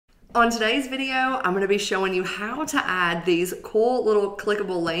On today's video, I'm going to be showing you how to add these cool little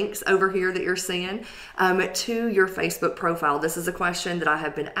clickable links over here that you're seeing to your Facebook profile. This is a question that I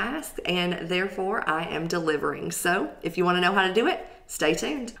have been asked and therefore I am delivering. So if you want to know how to do it, stay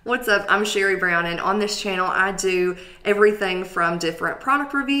tuned. What's up? I'm Sherri Brown, and on this channel I do everything from different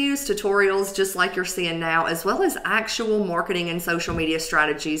product reviews, tutorials just like you're seeing now, as well as actual marketing and social media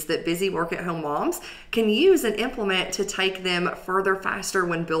strategies that busy work-at-home moms can use and implement to take them further faster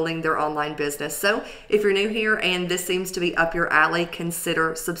when building their online business. So if you're new here and this seems to be up your alley,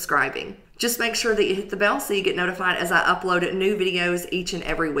 consider subscribing. Just make sure that you hit the bell so you get notified as I upload new videos each and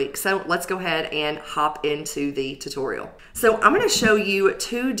every week. So let's go ahead and hop into the tutorial. So I'm going to show you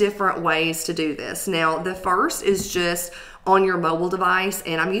two different ways to do this. Now, the first is just on your mobile device,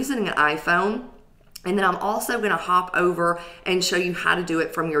 and I'm using an iPhone. And then I'm also going to hop over and show you how to do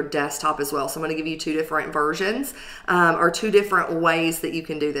it from your desktop as well. So I'm going to give you two different versions or two different ways that you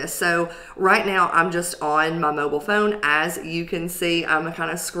can do this. So right now I'm just on my mobile phone. As you can see, I'm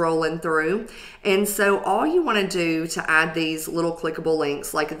kind of scrolling through. And so all you want to do to add these little clickable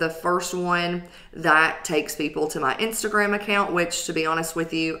links, like the first one, that takes people to my Instagram account, which to be honest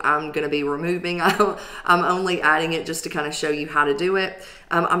with you, I'm going to be removing. I'm only adding it just to kind of show you how to do it.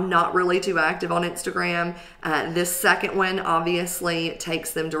 I'm not really too active on Instagram. This second one obviously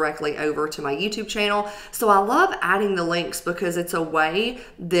takes them directly over to my YouTube channel. So I love adding the links because it's a way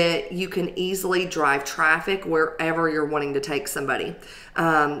that you can easily drive traffic wherever you're wanting to take somebody.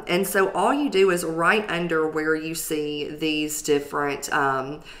 And so all you do is right under where you see these different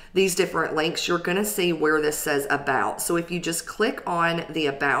links, you're going to see where this says about. So if you just click on the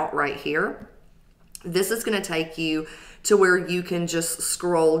about right here, this is going to take you to where you can just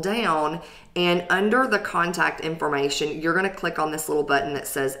scroll down, and under the contact information, you're going to click on this little button that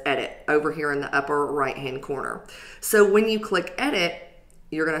says edit over here in the upper right hand corner. So when you click edit,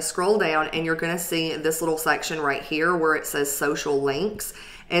 you're going to scroll down and you're going to see this little section right here where it says social links.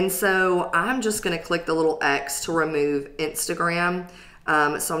 And so I'm just going to click the little X to remove Instagram.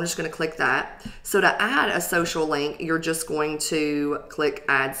 So I'm just going to click that. So to add a social link, you're just going to click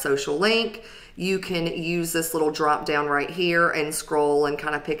add social link. You can use this little drop down right here and scroll and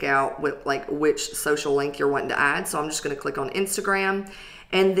kind of pick out which social link you're wanting to add. So I'm just going to click on Instagram.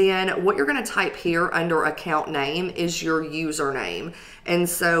 And then what you're going to type here under account name is your username. And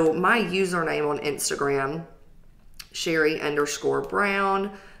so my username on Instagram,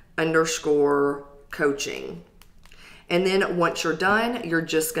 Sherri_Brown_coaching. And then once you're done, you're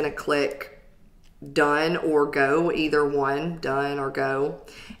just going to click done or go, either one, done or go.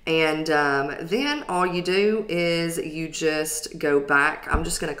 And then all you do is you just go back. I'm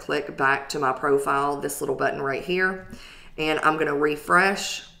just going to click back to my profile, this little button right here, and I'm going to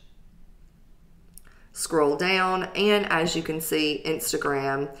refresh, scroll down, and as you can see,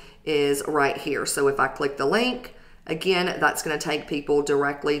 Instagram is right here. So if I click the link, again, that's going to take people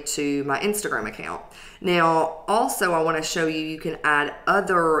directly to my Instagram account. Now, also, I want to show you can add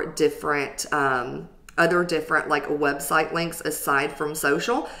other different like website links aside from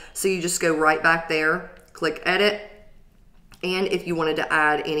social. So you just go right back there, click edit, and if you wanted to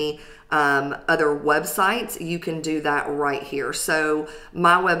add any other websites, you can do that right here. So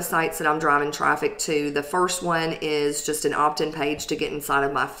my websites that I'm driving traffic to, the first one is just an opt-in page to get inside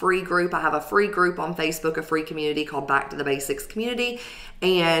of my free group. I have a free group on Facebook, a free community called Back to the Basics Community.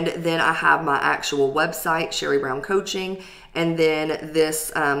 And then I have my actual website, Sherri Brown Coaching. And then this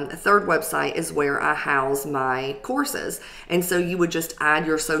third website is where I house my courses. And so you would just add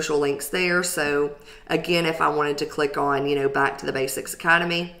your social links there. So again, if I wanted to click on, Back to the Basics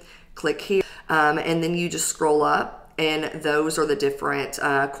Academy, click here, and then you just scroll up, and those are the different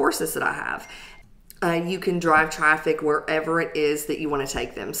courses that I have. You can drive traffic wherever it is that you want to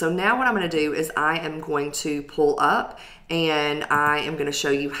take them. So now what I'm going to do is I am going to pull up and I am going to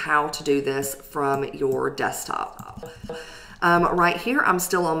show you how to do this from your desktop. Right here, I'm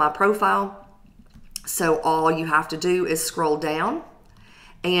still on my profile. So all you have to do is scroll down,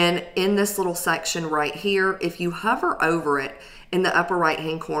 and in this little section right here, if you hover over it, in the upper right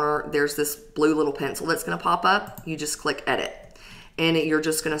hand corner, there's this blue little pencil that's going to pop up. You just click edit, and you're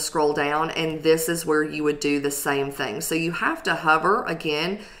just going to scroll down, and this is where you would do the same thing. So you have to hover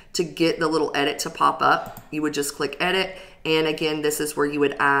again to get the little edit to pop up. You would just click edit, and again, this is where you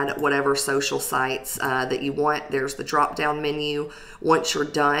would add whatever social sites that you want. There's the drop down menu. Once you're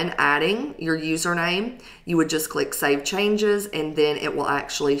done adding your username, you would just click save changes, and then it will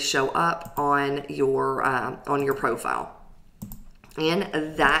actually show up on your profile. And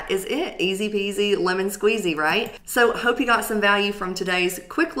that is it. Easy peasy, lemon squeezy, right? So hope you got some value from today's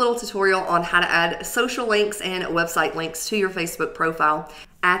quick little tutorial on how to add social links and website links to your Facebook profile.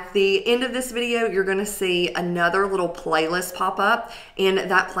 At the end of this video, you're going to see another little playlist pop up, and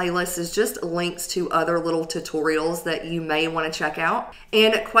that playlist is just links to other little tutorials that you may want to check out.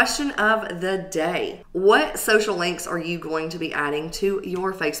 And question of the day: what social links are you going to be adding to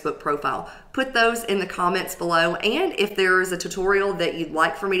your Facebook profile? Put those in the comments below, and if there is a tutorial that you'd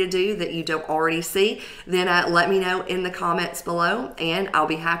like for me to do that you don't already see, then let me know in the comments below, and I'll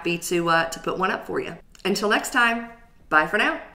be happy to put one up for you. Until next time, bye for now.